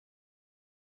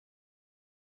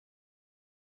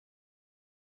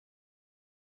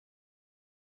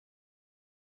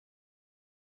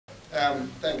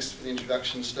Thanks for the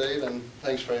introduction, Steve, and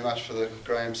thanks very much for the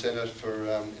Graham Centre for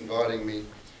inviting me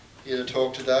here to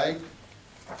talk today.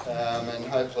 And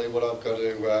hopefully what I've got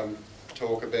to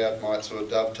talk about might sort of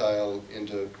dovetail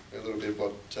into a little bit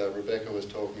what Rebecca was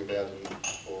talking about, and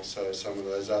also some of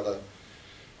those other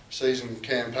seasoned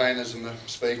campaigners in the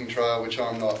speaking trail, which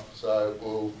I'm not. So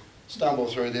we'll stumble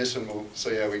through this and we'll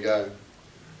see how we go.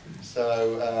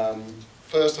 So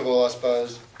first of all, I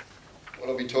suppose what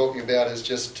I'll be talking about is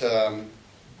just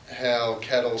how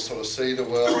cattle sort of see the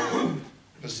world,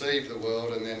 perceive the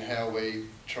world, and then how we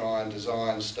try and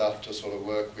design stuff to sort of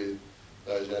work with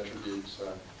those attributes.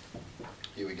 So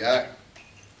here we go.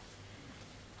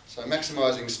 So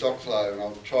maximising stock flow, and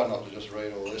I'll try not to just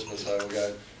read all this, but so we'll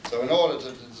go. So in order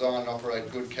to design and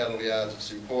operate good cattle yards,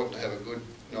 it's important to have a good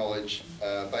knowledge,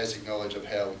 basic knowledge of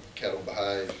how cattle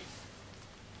behave.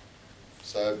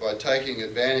 So by taking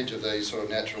advantage of these sort of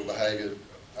natural behaviour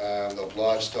of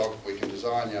livestock, we can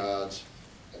design yards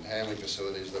and handling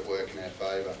facilities that work in our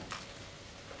favour.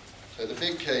 So the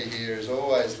big key here is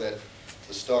always let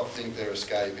the stock think they're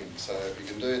escaping. So if you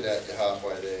can do that, you're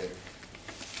halfway there.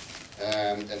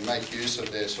 And make use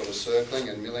of their sort of circling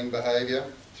and milling behaviour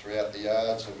throughout the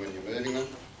yards and when you're moving them.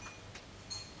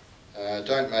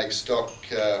 Don't make stock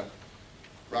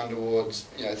run towards,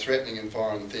 threatening and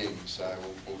foreign things. So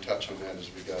we'll touch on that as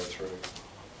we go through.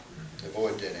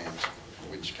 Avoid dead ends,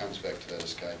 which comes back to that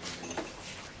escaping thing.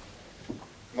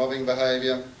 Mobbing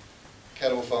behaviour.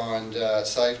 Cattle find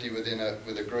safety with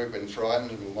a group when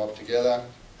frightened and will mob together.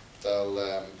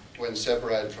 They'll, when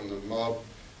separated from the mob,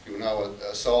 you'll know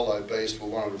a solo beast will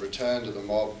want to return to the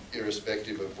mob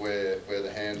irrespective of where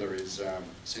the handler is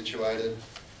situated,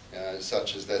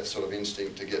 such as that sort of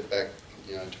instinct to get back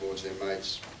towards their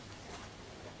mates.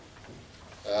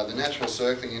 The natural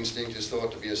circling instinct is thought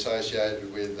to be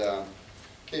associated with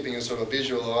keeping a sort of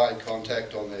visual eye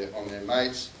contact on their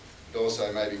mates, but also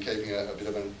maybe keeping a bit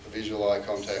of a visual eye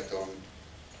contact on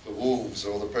the wolves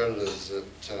or the predators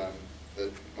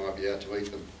that might be out to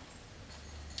eat them.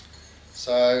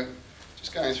 So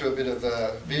just going through a bit of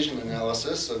vision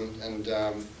analysis and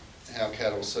how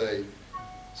cattle see.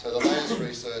 So the latest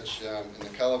research in the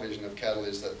colour vision of cattle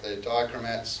is that they're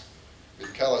dichromats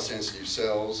with colour sensitive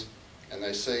cells, and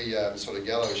they see sort of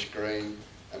yellowish green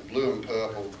and blue and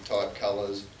purple type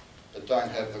colours that don't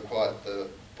have quite the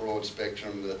broad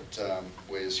spectrum that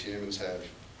we as humans have.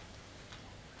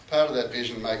 Part of that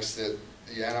vision makes the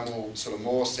animal sort of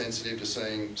more sensitive to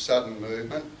seeing sudden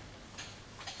movement,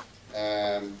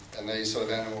 and these sort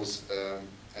of animals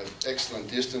have excellent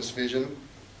distance vision,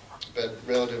 but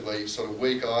relatively sort of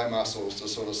weak eye muscles to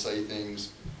sort of see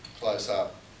things close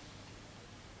up.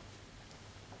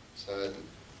 So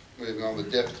moving on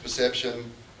with depth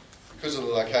perception, because of the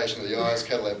location of the eyes,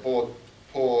 cattle have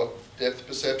poor depth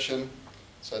perception,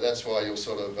 so that's why you'll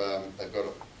sort of, they've got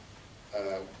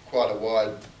quite a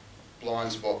wide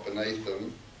blind spot beneath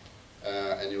them,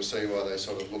 and you'll see why they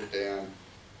sort of look down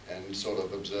and sort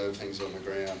of observe things on the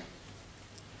ground.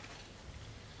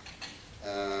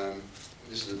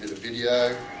 This is a bit of video.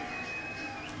 And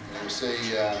you'll see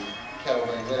cattle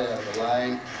being let out of the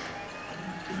lane.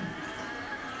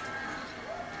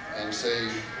 And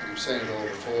you've seen it all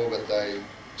before, but they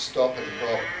stop and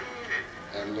crop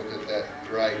and look at that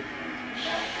great,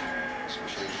 this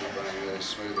machine's not running really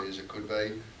smoothly as it could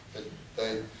be,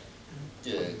 but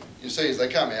you see as they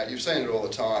come out, you've seen it all the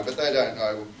time, but they don't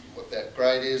know what that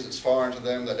grade is. It's foreign to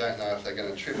them. They don't know if they're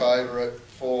going to trip over it,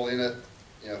 fall in it,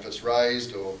 if it's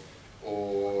raised or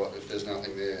if there's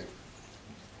nothing there.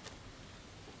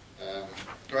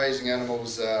 Grazing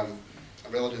animals are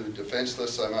relatively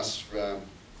defenceless. They must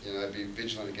be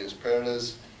vigilant against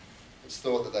predators. It's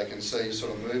thought that they can see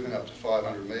sort of movement up to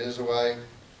 500 metres away,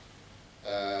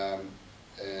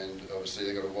 and obviously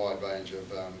they've got a wide range of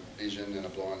vision and a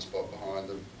blind spot behind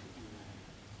them.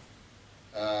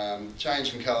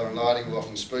 Change in colour and lighting will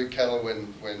often spook cattle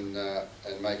and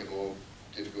make it more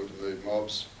difficult to move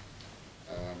mobs.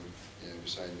 We've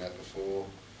seen that before.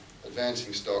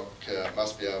 Advancing stock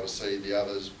must be able to see the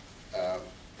others,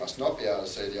 must not be able to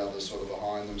see the others sort of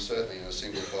behind them, certainly in a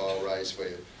single file race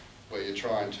where you're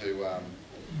trying to,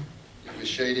 with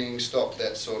sheeting, stop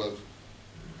that sort of,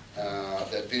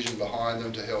 that vision behind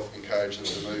them to help encourage them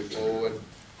to move forward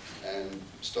and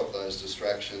stop those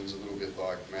distractions, a little bit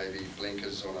like maybe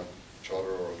blinkers on a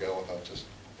trotter or a galloper. Just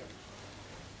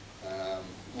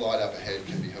light up ahead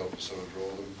can be helped to sort of draw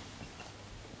them.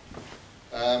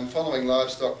 Following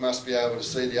livestock must be able to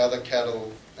see the other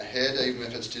cattle ahead, even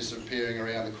if it's disappearing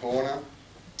around the corner.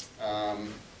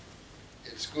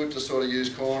 It's good to sort of use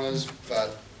corners,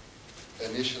 but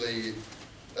initially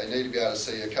they need to be able to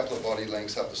see a couple of body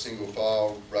lengths up the single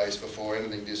file race before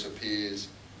anything disappears.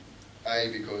 A,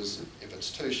 because if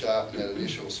it's too sharp in that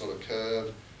initial sort of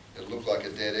curve, it'll look like a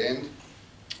dead end.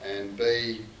 And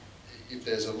B, if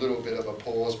there's a little bit of a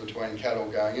pause between cattle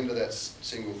going into that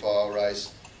single file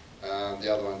race,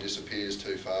 the other one disappears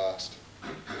too fast.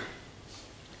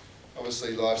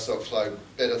 Obviously, livestock flow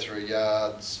better through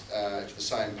yards if the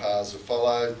same paths are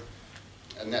followed,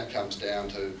 and that comes down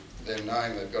to them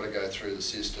knowing they've got to go through the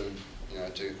system, you know,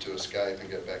 to escape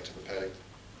and get back to the paddock.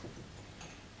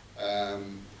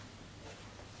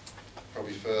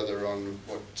 Probably further on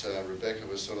what Rebecca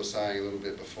was sort of saying a little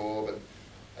bit before, but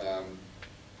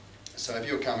so if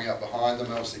you're coming up behind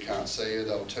them, obviously can't see you,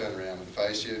 they'll turn around and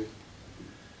face you.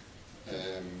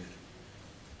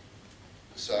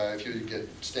 So if you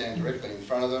stand directly in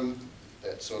front of them,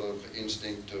 that sort of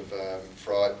instinct of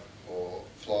fright or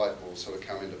flight will sort of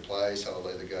come into play, so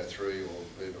they'll either go through you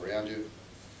or move around you.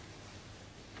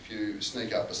 If you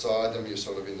sneak up beside them, you're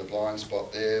sort of in the blind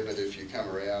spot there, but if you come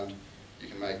around, you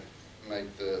can make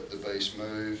the beast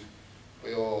move.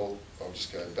 I'll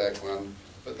just go back one,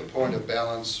 but the point of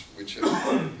balance, which is,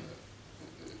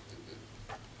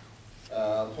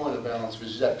 the point of balance, which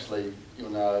is actually,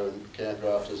 you'll know, and camp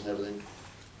grafters and everything,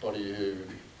 body who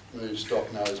moves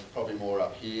stock knows probably more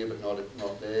up here, but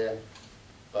not there.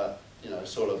 But, you know,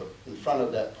 sort of in front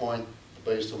of that point,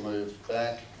 the beast will move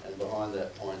back, and behind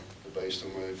that point, the beast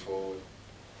will move forward.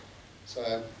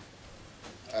 So,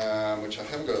 which I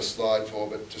haven't got a slide for,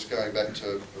 but just going back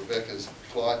to Rebecca's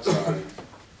flight zone,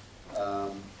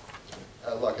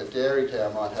 like a dairy cow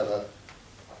might have a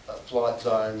flight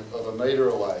zone of 1 metre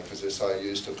away because they're so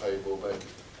used to people, but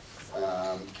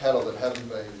cattle that haven't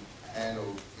been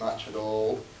handled much at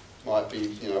all might be,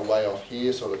 you know, way off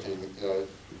here sort of thing, you know,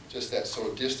 just that sort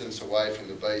of distance away from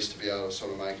the beast to be able to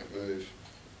sort of make it move.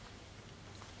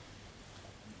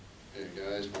 There it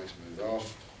goes, makes it move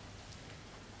off.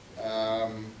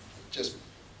 Just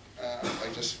a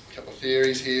couple of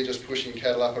theories here, just pushing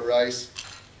cattle up a race.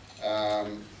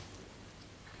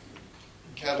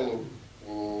 Cattle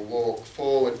will walk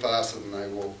forward faster than they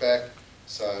walk back,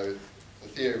 so the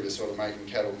theory of sort of making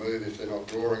cattle move if they're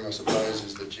not roaring, I suppose,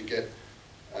 is that you get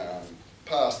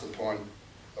past the point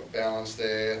of balance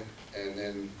there, and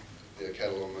then the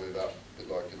cattle will move up, a bit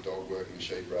like a dog working a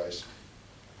sheep race.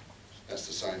 That's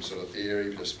the same sort of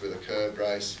theory, just with a curved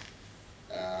race.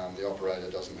 The operator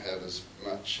doesn't have as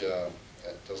much,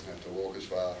 doesn't have to walk as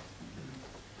far.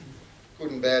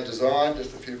 Good and bad design,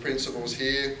 just a few principles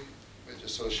here. We're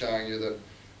just sort of showing you the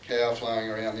cow flowing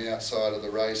around the outside of the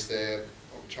race there.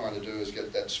 What we're trying to do is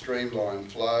get that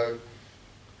streamlined flow.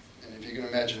 And if you can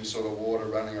imagine sort of water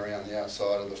running around the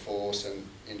outside of the force and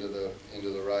into the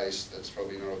race, that's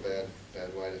probably not a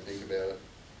bad way to think about it.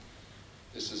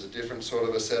 This is a different sort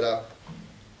of a setup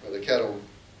where the cattle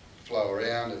flow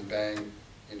around and bang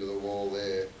into the wall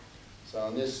there. So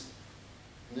in this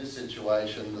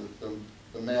situation,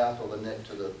 the mouth or the neck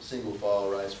to the single file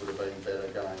race would have been better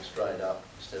going straight up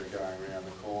instead of going around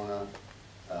the corner.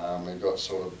 We've got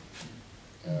sort of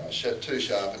too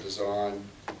sharp a design,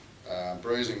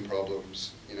 bruising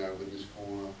problems, you know, with this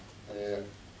corner there,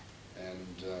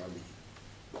 and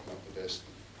not the best.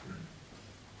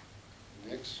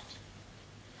 Next.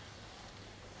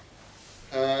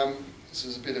 This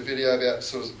is a bit of video about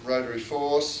sort of rotary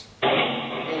force. You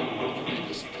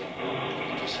just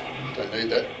don't need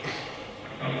that.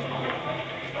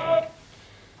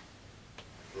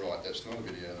 Right, that's not a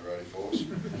video of the rotary force.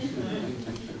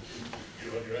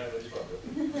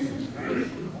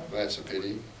 That's a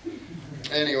pity.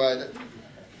 Anyway,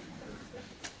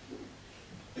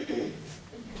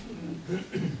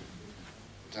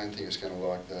 don't think it's going to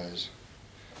like those.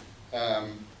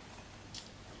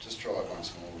 Just try it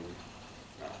once more.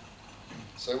 No.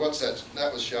 So what's that?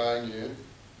 That was showing you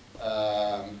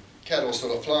cattle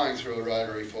sort of flying through a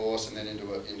rotary force and then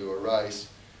into a race.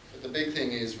 But the big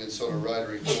thing is with sort of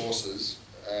rotary forces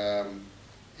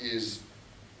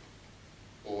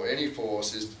or any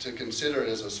force, is to consider it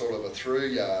as a sort of a through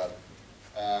yard.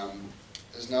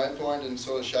 There's no point in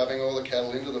sort of shoving all the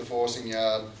cattle into the forcing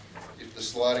yard if the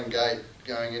sliding gate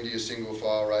going into your single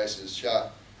file race is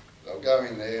shut. They'll go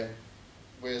in there.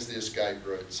 Where's the escape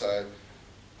route? So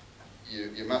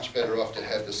you're much better off to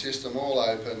have the system all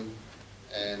open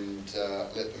and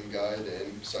let them go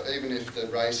then. So even if the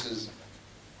race is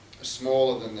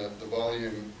smaller than the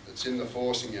volume that's in the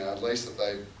forcing yard, at least that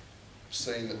they've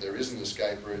seen that there is an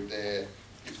escape route there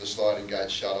if the sliding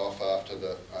gate's shut off after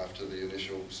the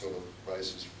initial sort of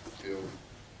race is filled.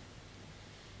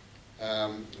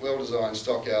 Well-designed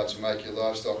stockyards will make your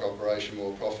livestock operation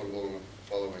more profitable in the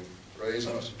following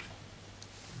reasons.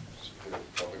 bit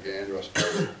of propaganda, I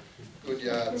suppose. Good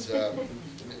yards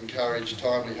encourage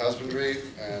timely husbandry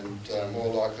and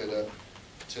more likely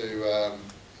to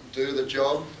do the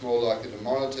job, more likely to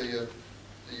monitor your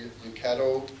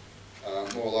cattle,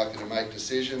 more likely to make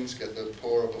decisions, get the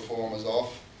poorer performers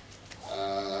off,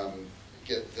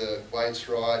 get the weights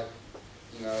right,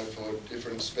 you know, for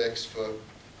different specs for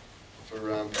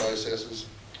processors,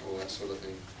 all that sort of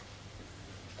thing.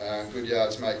 Good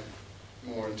yards make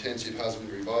more intensive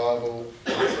husbandry viable.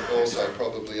 It also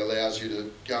probably allows you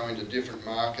to go into different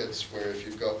markets where if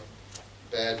you've got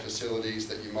bad facilities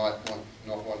that you might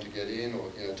not want to get in, or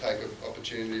you know, take an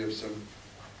opportunity of some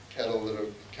cattle that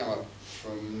have come up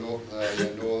from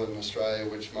northern Australia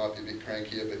which might be a bit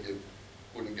crankier, but you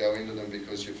wouldn't go into them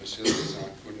because your facilities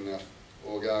aren't good enough,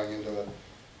 or going into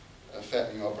a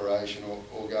fattening operation,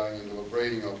 or going into a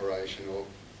breeding operation, or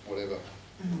whatever.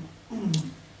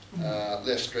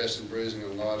 Less stress and bruising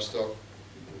on livestock,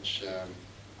 which you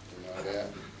know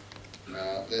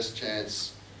about. Less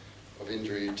chance of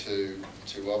injury to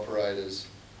operators.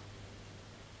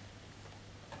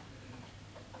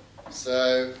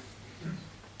 So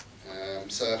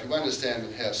if you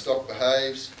understand how stock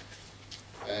behaves,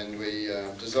 and we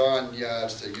design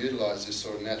yards to utilise this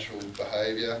sort of natural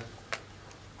behaviour,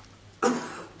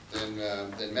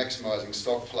 then maximising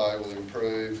stock flow will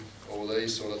improve all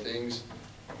these sort of things.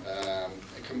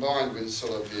 And combined with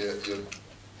sort of your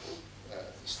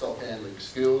stock handling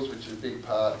skills, which is a big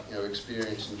part, you know,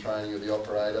 experience and training of the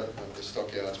operator. The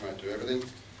stockyards won't do everything,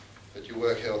 but your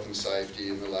work health and safety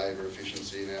and the labour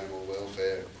efficiency and animal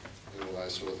welfare and all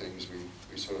those sort of things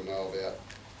we sort of know about.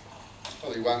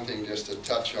 Probably one thing just to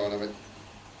touch on, I mean,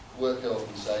 work health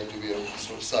and safety, we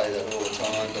sort of say that all the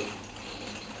time,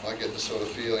 but I get the sort of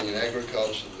feeling in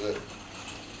agriculture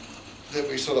that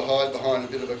we sort of hide behind a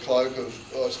bit of a cloak of,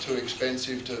 oh, it's too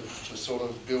expensive to sort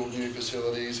of build new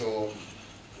facilities, or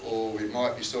we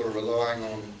might be sort of relying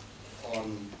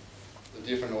on the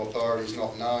different authorities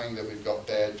not knowing that we've got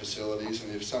bad facilities,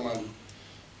 and if someone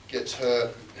gets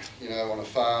hurt, you know, on a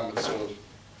farm, it's sort of,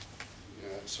 you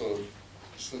know,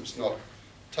 it's not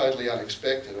totally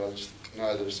unexpected. I just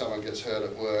know that if someone gets hurt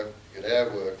at work, at our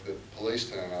work, the police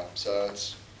turn up. So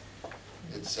it's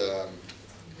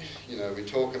you know, we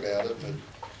talk about it, but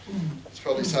it's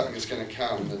probably something that's going to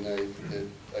come, and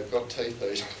they've got teeth,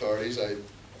 these authorities. They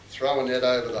throw a net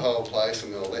over the whole place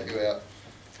and they'll let you out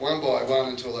one by one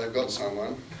until they've got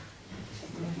someone,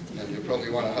 and you probably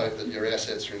want to hope that your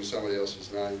assets are in somebody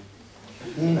else's name.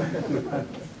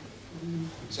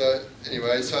 So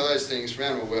anyway, so those things for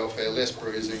animal welfare: less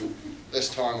bruising,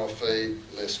 less time off feed,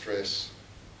 less stress.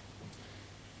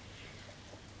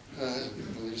 Well,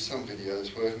 there's some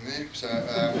videos working there. So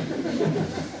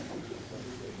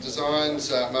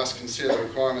designs must consider the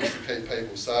requirements to keep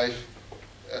people safe.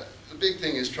 The big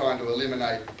thing is trying to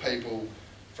eliminate people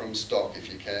from stock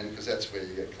if you can, because that's where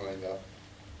you get cleaned up.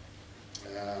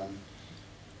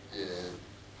 Yeah,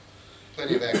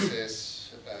 plenty of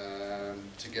access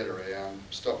to get around,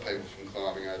 stop people from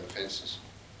climbing over fences.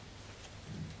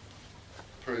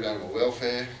 Improve animal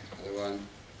welfare, another one.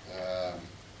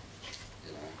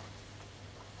 You know,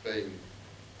 being,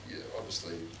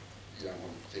 obviously you don't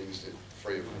want things that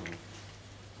free of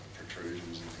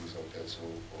protrusions and things like that, so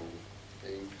all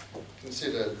thing.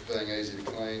 Consider being easy to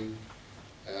clean.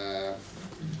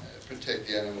 Protect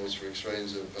the animals from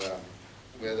extremes of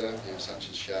weather, you know, such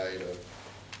as shade or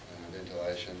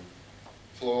ventilation.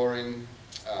 Flooring,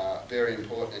 very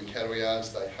important in cattle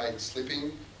yards. They hate slipping,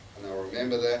 and they'll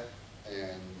remember that,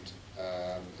 and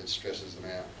it stresses them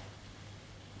out.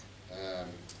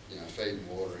 You know, feed and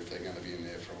water if they're going to be in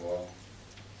there for a while.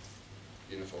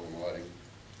 Uniform lighting.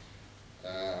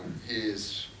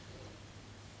 Here's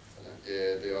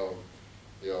the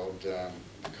old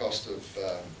cost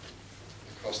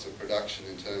of production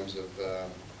in terms of the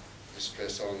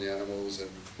stress on the animals, and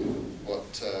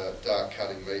what dark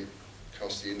cutting meat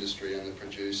costs the industry and the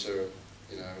producer.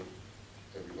 You know,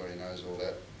 everybody knows all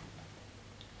that.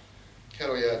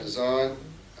 Cattle yard design.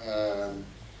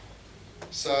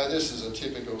 So this is a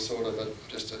typical sort of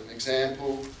just an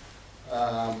example.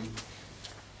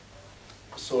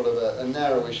 Sort of a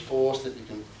narrowish force that you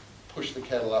can push the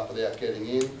cattle up without getting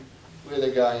in. Where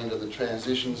they're going into the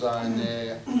transition zone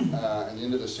there and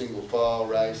into the single file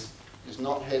race is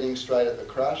not heading straight at the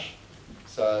crush.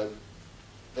 So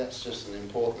that's just an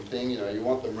important thing. You know, you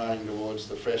want them running towards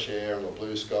the fresh air and the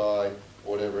blue sky,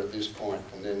 whatever, at this point,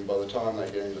 and then by the time they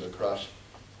get into the crush,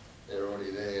 they're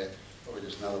already there. Probably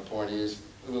just another point is,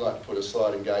 we like to put a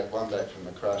sliding gate one back from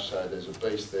the crush, so there's a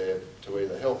beast there to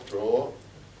either help draw,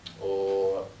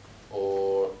 or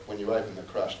when you open the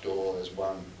crush door, there's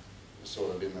one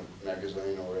sort of in the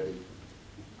magazine already,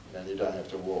 and you don't have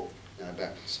to walk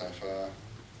back so far.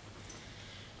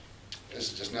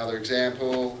 This is just another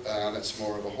example. That's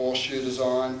more of a horseshoe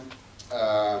design.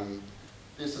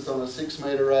 This is on a 6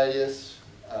 metre radius,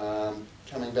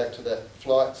 coming back to that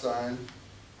flight zone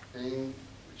thing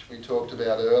which we talked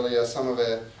about earlier. Some of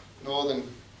our northern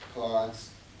clients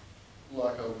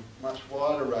like a much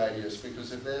wider radius,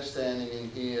 because if they're standing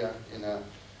in here in a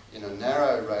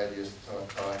narrow radius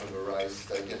type of a race,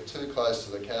 they get too close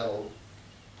to the cattle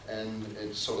and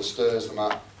it sort of stirs them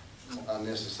up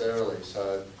unnecessarily.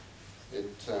 So it,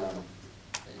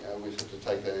 we have to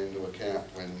take that into account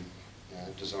when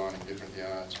designing different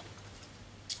yards.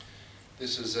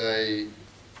 This is I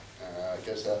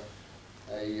guess a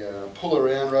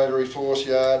pull-around rotary force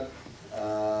yard.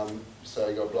 So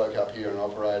you've got a bloke up here, an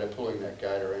operator, pulling that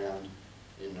gate around,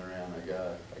 in and around they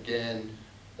go. Again,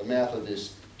 the mouth of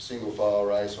this single file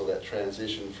race, or that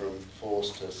transition from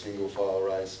force to single file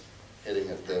race, heading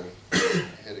not at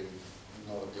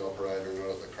the operator and not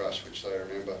at the crush, which they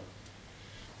remember.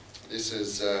 This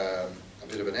is a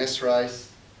bit of an S race,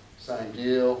 same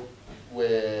deal,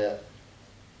 where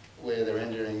they're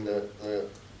entering the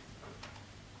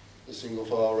single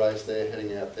file race there,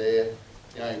 heading out there.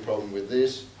 The only problem with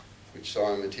this, which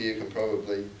Simon Mattia can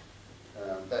probably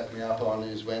back me up on,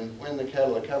 is when the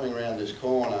cattle are coming around this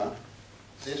corner,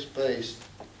 this beast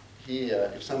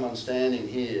here, if someone's standing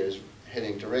here, is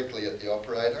heading directly at the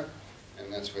operator,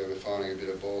 and that's where we're finding a bit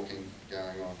of balking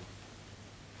going on.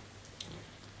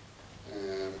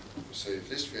 We'll see if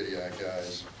this video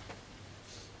goes.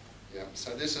 Yeah,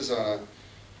 so this is on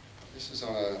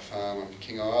a farm on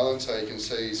King Island, so you can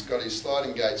see he's got his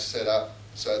sliding gates set up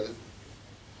so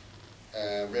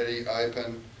that ready,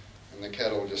 open, and the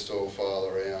cattle just all file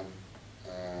around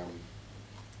and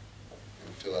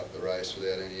fill up the race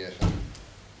without any effort.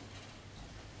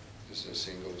 This is a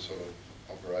single sort of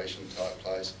operation type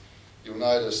place. You'll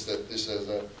notice that this is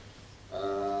an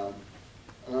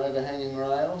overhanging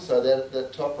rail, so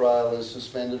that top rail is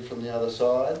suspended from the other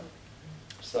side.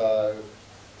 So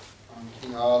on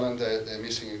King Island they're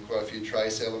missing quite a few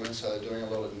trace elements, so they're doing a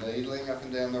lot of needling up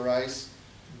and down the race.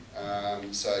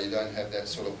 So you don't have that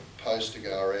sort of post to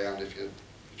go around if you're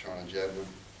trying to jab them.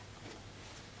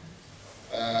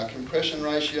 Compression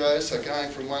ratios, so going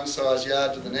from one size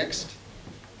yard to the next.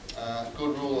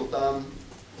 Good rule of thumb,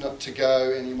 not to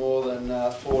go any more than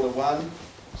 4 to 1.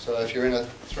 So if you're in a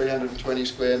 320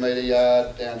 square metre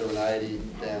yard, down to an 80,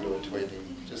 down to a 20.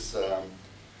 Just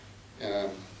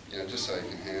just so you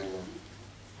can handle them.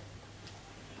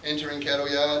 Entering cattle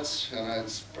yards, I know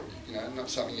it's probably, not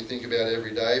something you think about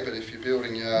every day, but if you're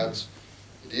building yards,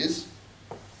 it is.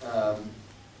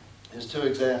 There's 2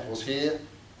 examples here.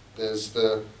 There's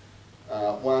the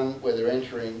one where they're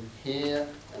entering here,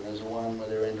 and there's one where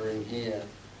they're entering here.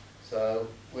 So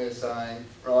we're saying,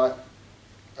 right,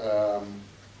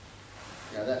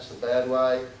 that's the bad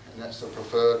way, and that's the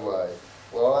preferred way.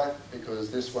 Why? Because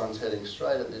this one's heading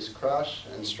straight at this crush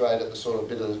and straight at the sort of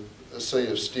bit of the seat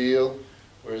of steel,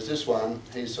 whereas this one,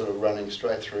 he's sort of running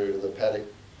straight through to the paddock,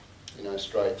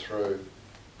 straight through.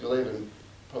 You'll even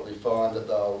probably find that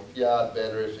they'll yard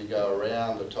better if you go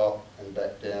around the top and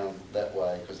back down that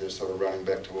way, because they're sort of running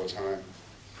back towards home.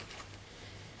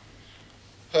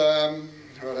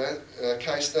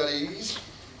 Case studies.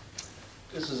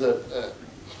 This is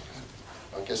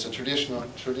I guess a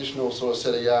traditional sort of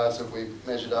set of yards that we've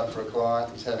measured up for a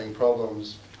client. He's having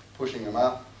problems pushing them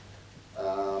up.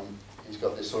 He's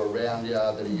got this sort of round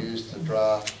yard that he used to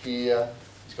draft here.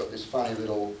 He's got this funny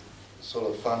little sort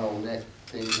of funnel neck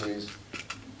thing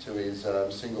to his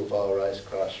single file race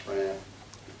crush ramp.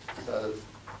 So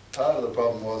part of the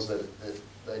problem was that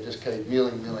they just keep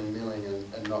milling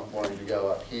and not wanting to go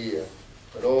up here.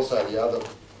 But also the other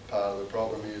part of the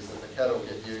problem is that the cattle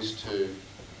get used to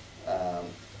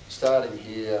starting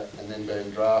here and then being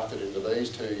drafted into these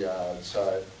 2 yards.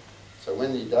 So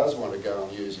when he does want to go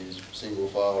and use his single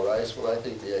file race, well, they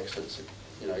think the exits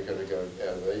are going to go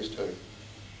out of these 2.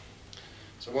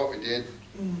 So what we did,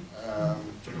 you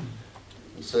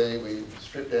can see we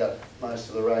stripped out most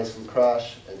of the race and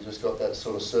crush and just got that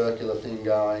sort of circular thing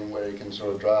going where he can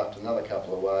sort of draft another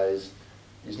couple of ways.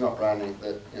 He's not running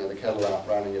that, the cattle aren't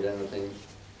running at anything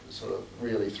sort of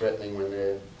really threatening when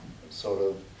they're sort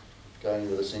of going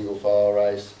with a single file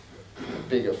race. A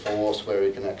bigger force where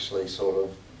he can actually sort of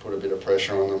put a bit of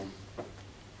pressure on them.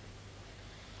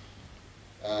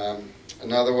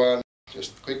 Another one,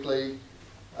 just quickly,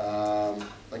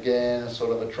 again,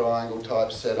 sort of a triangle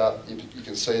type setup. You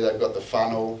can see they've got the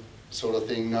funnel sort of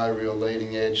thing, no real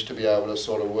leading edge to be able to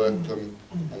sort of work them,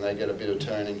 and they get a bit of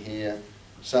turning here.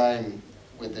 Same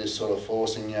with this sort of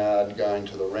forcing yard going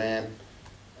to the ramp.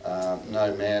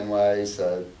 No manway,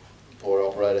 so the poor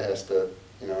operator has to,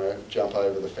 you know, jump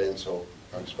over the fence or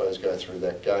I suppose go through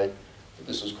that gate. But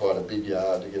this was quite a big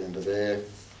yard to get into there.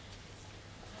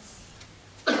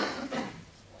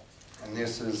 And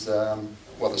this is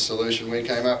what the solution we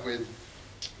came up with,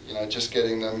 you know, just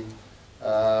getting them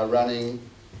running,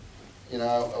 you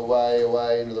know,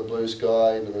 away into the blue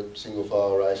sky, into the single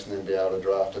file race, and then be able to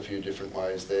draft a few different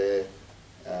ways there.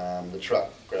 The truck,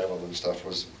 gravel and stuff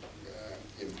was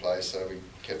in place, so we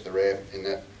kept the ramp in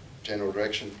that general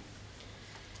direction.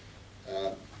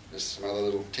 There's some other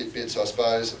little tidbits, I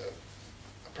suppose.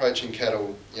 Approaching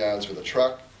cattle yards with a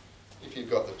truck, if you've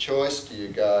got the choice, do you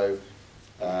go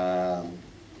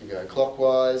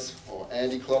clockwise or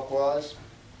anti-clockwise?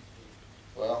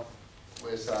 Well,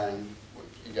 we're saying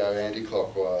you go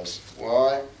anti-clockwise.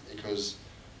 Why? Because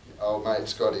old mate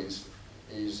Scotty's,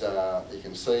 he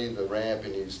can see the ramp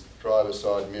in his driver's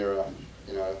side mirror,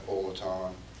 you know, all the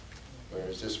time.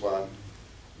 Whereas this one,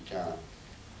 you can't.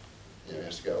 You know, he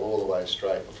has to go all the way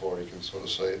straight before he can sort of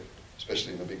see it,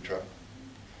 especially in a big truck.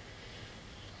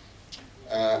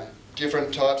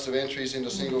 Different types of entries into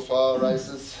single file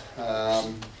races.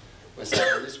 We're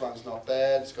saying this one's not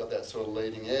bad, it's got that sort of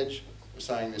leading edge. We're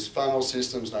saying this funnel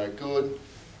system's no good.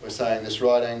 We're saying this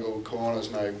right angled corner's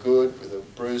no good with a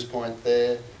bruise point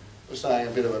there. We're saying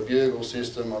a bit of a bugle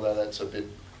system, although that's a bit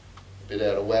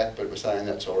out of whack, but we're saying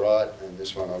that's all right, and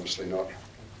this one obviously not.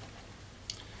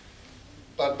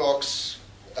 Bud box.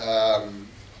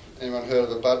 Anyone heard of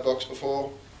the bud box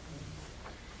before?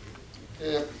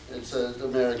 Yeah, it's an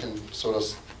American sort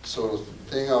of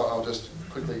thing. I'll just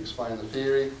quickly explain the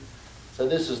theory. So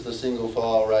this is the single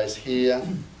file race here.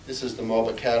 This is the mob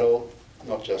of cattle,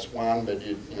 not just one, but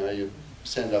you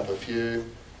send up a few,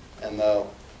 and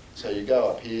so you go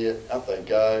up here, up they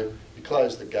go. You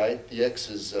close the gate. The X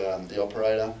is the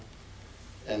operator,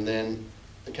 and then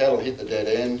the cattle hit the dead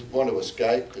end, want to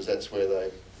escape because that's where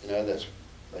they've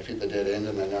hit the dead end,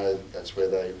 and they know that's where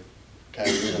they came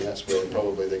in, and that's where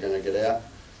probably they're going to get out.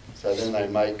 So then they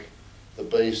make the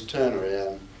beast turn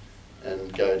around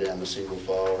and go down the single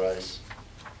file race.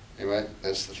 Anyway,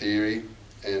 that's the theory,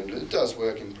 and it does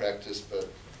work in practice, but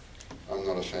I'm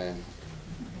not a fan.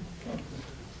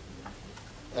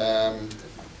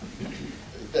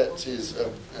 That is,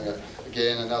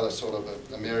 again, another sort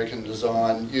of American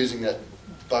design, using that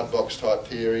bud box type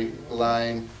theory,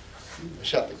 lane,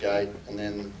 shut the gate, and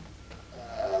then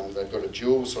they've got a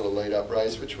dual sort of lead-up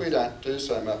race, which we don't do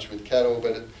so much with cattle,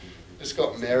 but it's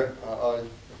got merit. I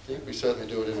think we certainly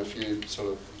do it in a few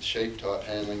sort of sheep-type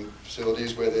handling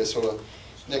facilities where they're sort of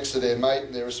next to their mate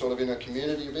and they're sort of in a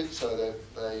community a bit, so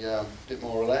they're a bit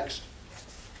more relaxed.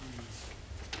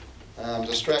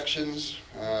 Distractions.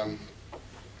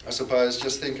 I suppose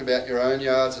just think about your own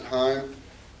yards at home.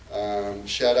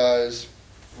 Shadows,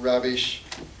 rubbish,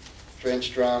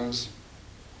 drench drums,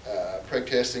 preg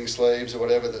testing sleeves or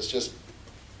whatever that's just,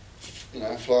 you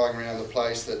know, flying around the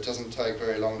place that doesn't take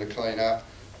very long to clean up,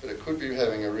 but it could be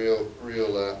having a real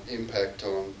impact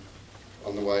on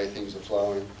the way things are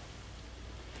flowing.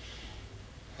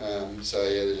 So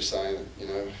yeah, they're just saying that, you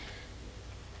know,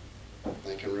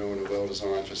 they can ruin a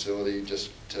well-designed facility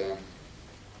just by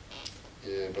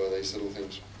these little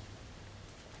things.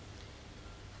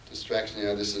 Distraction. You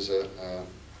know, this is an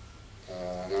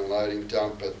unloading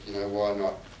dump, but you know, why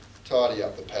not tidy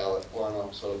up the pallet? Why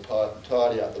not sort of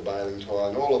tidy up the baling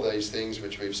twine? All of these things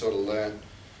which we've sort of learned,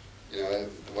 you know,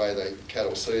 the way the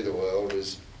cattle see the world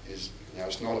is you know,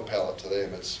 it's not a pallet to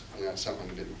them. It's, you know, it's something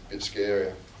a bit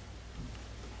scarier.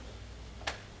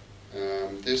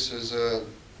 This is a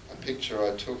picture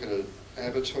I took at an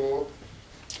abattoir.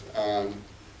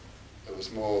 It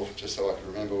was more just so I could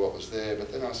remember what was there,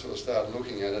 but then I sort of started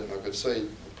looking at it and I could see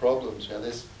the problems. You know,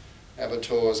 this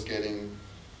abattoir's getting,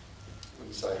 I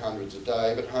wouldn't say hundreds a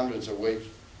day, but hundreds a week,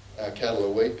 cattle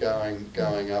a week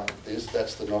going up this.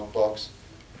 That's the knock box.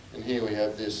 And here we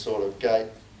have this sort of gate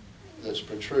that's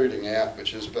protruding out,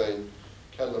 which has been,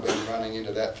 cattle have been running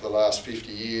into that for the last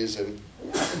 50 years, and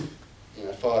you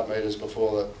know, 5 metres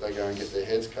before they go and get their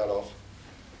heads cut off.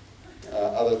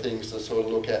 Other things to sort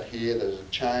of look at here, there's a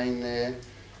chain there.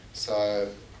 So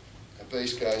a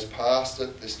beast goes past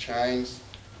it, this chain's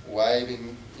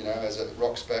waving, you know, as it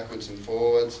rocks backwards and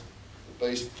forwards. The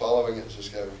beast following it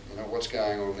just go, you know, what's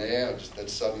going on there? Just that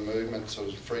sudden movement sort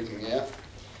of freaking out.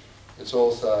 It's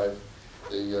also,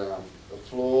 the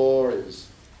floor is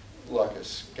like a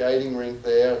skating rink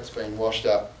there. It's been washed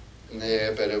up in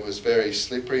there, but it was very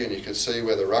slippery, and you could see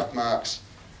where the ruck marks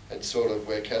had sort of,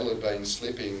 where cattle had been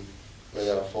slipping, where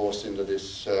they were forced into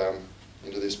this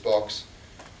box.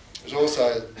 There's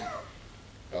also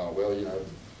oh well, you know,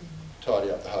 tidy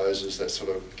up the hoses, that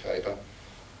sort of caper.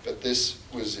 But this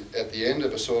was at the end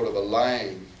of a sort of a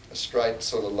lane, a straight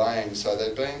sort of lane, so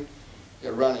they'd been, you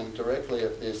know, running directly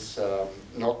at this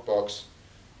knockbox,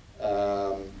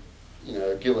 you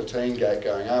know, guillotine gate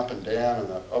going up and down, and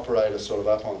the operator sort of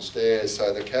up on stairs.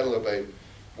 So the cattle have been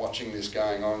watching this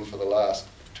going on for the last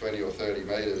 20 or 30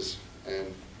 metres, and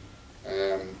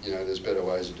you know, there's better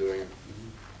ways of doing it.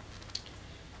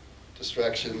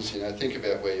 Distractions, you know, think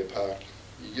about where you park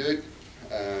your ute.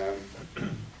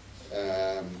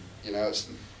 You know, it's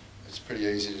pretty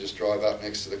easy to just drive up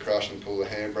next to the crush and pull the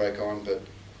handbrake on, but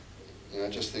you know,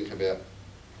 just think about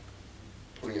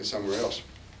putting it somewhere else.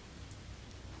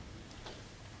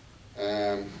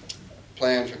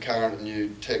 Plan for current and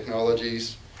new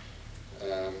technologies.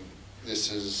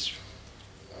 This is,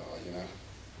 you know,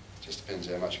 just depends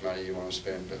how much money you want to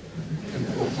spend, but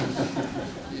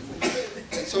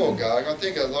it's all going. I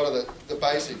think a lot of the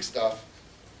basic stuff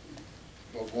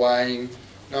of weighing,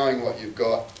 knowing what you've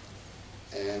got,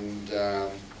 and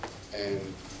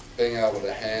being able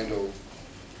to handle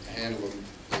them,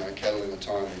 you know, cattle in a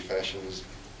timely fashion is,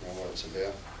 you know, what it's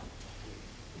about.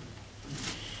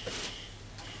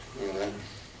 You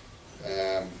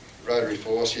know, rotary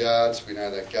force yards, we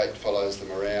know that gate follows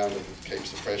them around and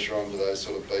keeps the pressure on to those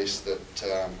sort of beasts that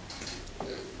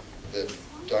that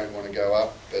don't want to go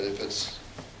up. But if it's,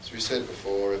 as we said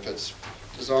before, if it's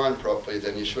designed properly,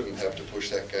 then you shouldn't have to push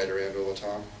that gate around all the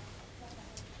time.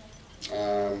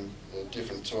 The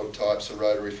different sort of types of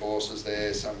rotary forces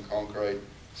there, some concrete,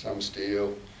 some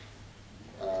steel.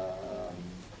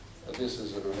 This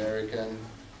is an American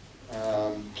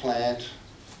plant,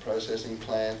 processing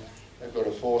plant. They've got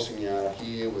a forcing yard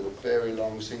here with a very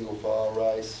long single file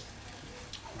race.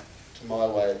 To my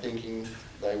way of thinking,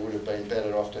 they would have been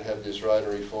better off to have this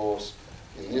rotary force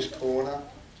in this corner.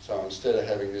 So instead of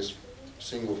having this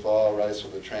single file race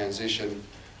with a transition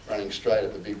running straight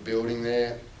at the big building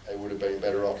there, they would have been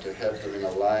better off to have them in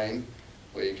a lane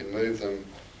where you can move them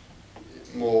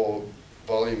more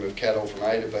volume of cattle from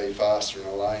A to B faster in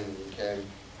a lane than you can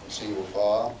in single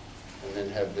file, and then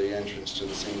have the entrance to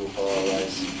the single file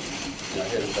race, you know,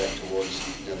 headed back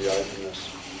towards, you know, the openness.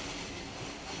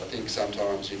 I think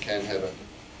sometimes you can have a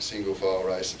single file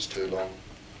race that's too long.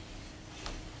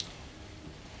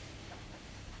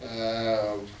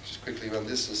 Just quickly run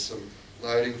this as some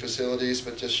loading facilities,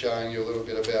 but just showing you a little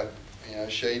bit about, you know,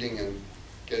 sheeting and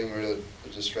getting rid of the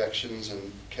distractions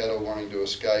and cattle wanting to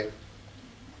escape.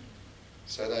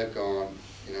 So they've gone,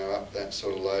 you know, up that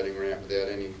sort of loading ramp without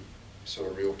any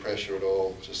sort of real pressure at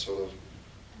all, just sort of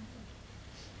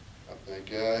up they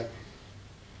go.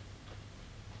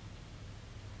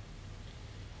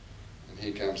 And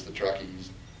here comes the truckie,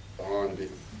 he's behind a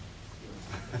bit.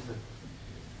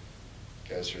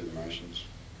 Goes through the motions.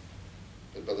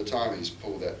 But by the time he's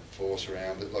pulled that force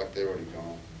around it, like, they're already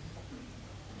gone.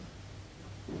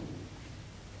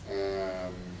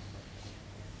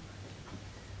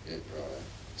 Yeah, right,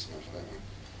 that's enough of that one.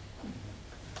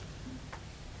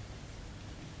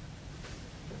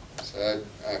 So,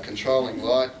 controlling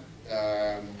light.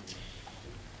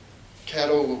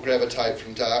 Cattle will gravitate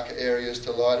from darker areas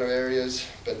to lighter areas,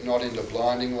 but not into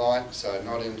blinding light, so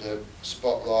not into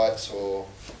spotlights or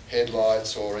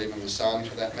headlights or even the sun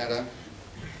for that matter.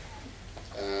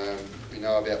 We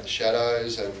know about the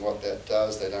shadows and what that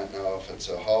does. They don't know if it's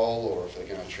a hole or if they're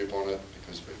going to trip on it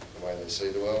because of the way they see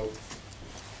the world.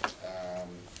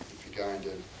 If you're going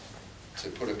to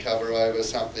put a cover over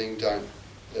something, don't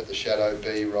let the shadow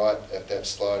be right at that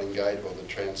sliding gate or the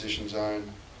transition zone.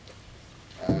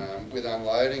 With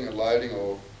unloading and loading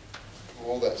or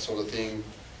all that sort of thing,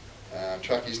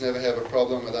 truckies never have a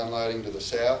problem with unloading to the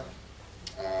south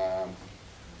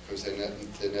because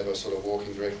they're never sort of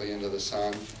walking directly into the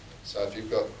sun. So if you've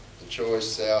got the choice,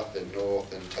 south then north,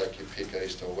 then take your pick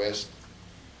east or west.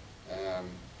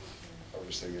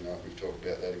 Obviously we've talked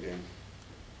about that again.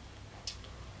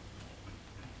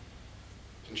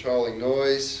 Controlling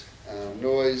noise.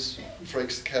 Noise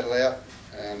freaks the cattle out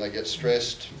and they get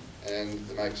stressed and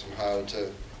it makes them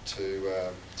harder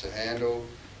to handle.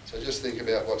 So just think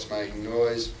about what's making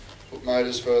noise. Put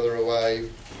motors further away,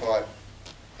 pipe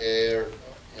air,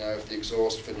 you know, if the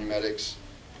exhaust for pneumatics,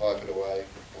 pipe it away,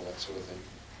 all that sort of thing.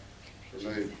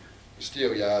 Remove the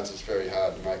steel yards, it's very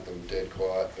hard to make them dead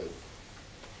quiet, but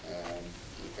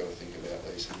you've got to think about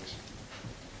these things.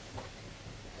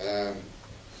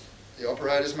 The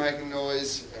operator's making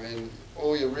noise. I mean,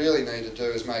 all you really need to do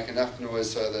is make enough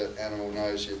noise so the animal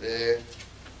knows you're there.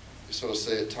 You sort of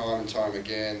see it time and time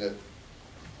again that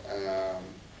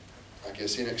I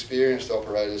guess inexperienced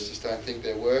operators just don't think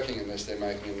they're working unless they're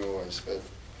making a noise, but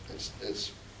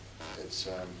it's it's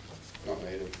not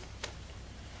needed.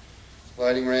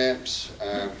 Loading ramps.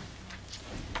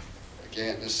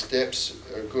 Again, the steps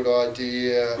are a good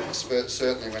idea,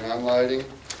 certainly when unloading.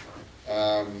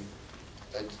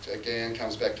 It again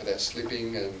comes back to that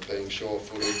slipping and being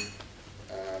sure-footed.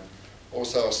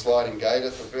 Also, a sliding gate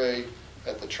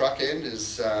at the truck end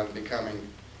is becoming,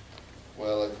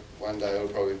 well, one day it'll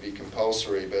probably be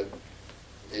compulsory, but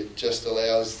it just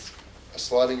allows a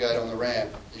sliding gate on the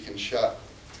ramp. You can shut,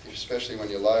 especially when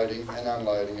you're loading and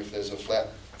unloading, if there's a flap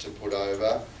to put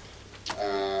over.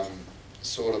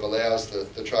 Sort of allows the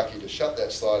truckie to shut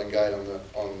that sliding gate on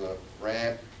the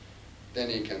ramp. Then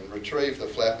he can retrieve the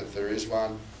flap if there is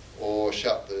one, or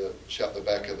shut the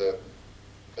back of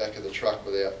the truck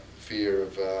without fear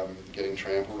of getting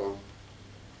trampled on.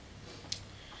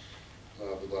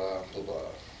 Blah blah blah blah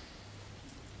blah.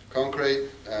 Concrete,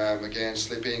 again,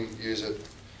 slipping. Use it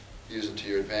to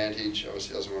your advantage.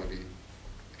 Obviously, the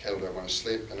cattle don't want to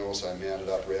slip, and also mount it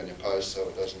up around your post so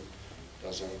it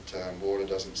water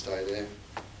doesn't stay there.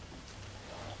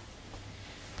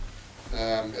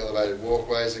 Elevated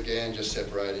walkways, again, just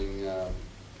separating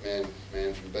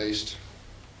man from beast.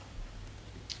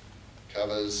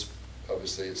 Covers,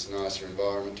 obviously it's a nicer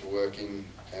environment to work in,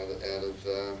 out of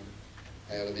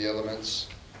the elements,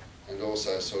 and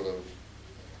also sort of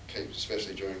keep,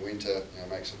 especially during winter,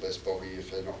 makes it less boggy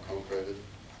if they're not concreted.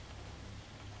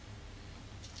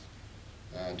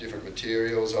 Different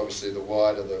materials, obviously the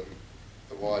wider the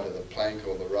plank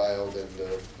or the rail, then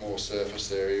the more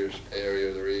surface area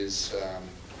there is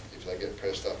if they get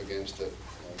pressed up against it,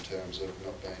 in terms of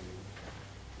not being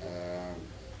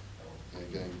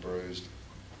getting bruised.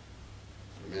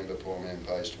 Remember, poor man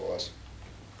pays twice.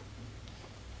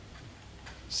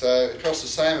 So it costs the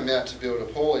same amount to build a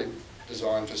poorly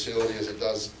designed facility as it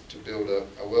does to build a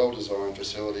well-designed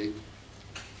facility.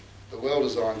 The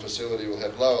well-designed facility will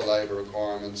have lower labour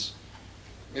requirements,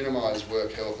 minimise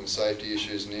work health and safety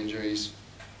issues and injuries,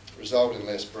 result in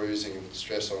less bruising and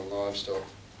stress on livestock,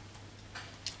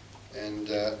 and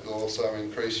will also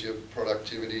increase your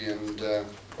productivity and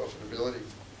profitability.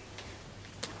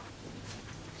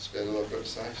 That's about all I've got to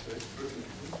say, Steve.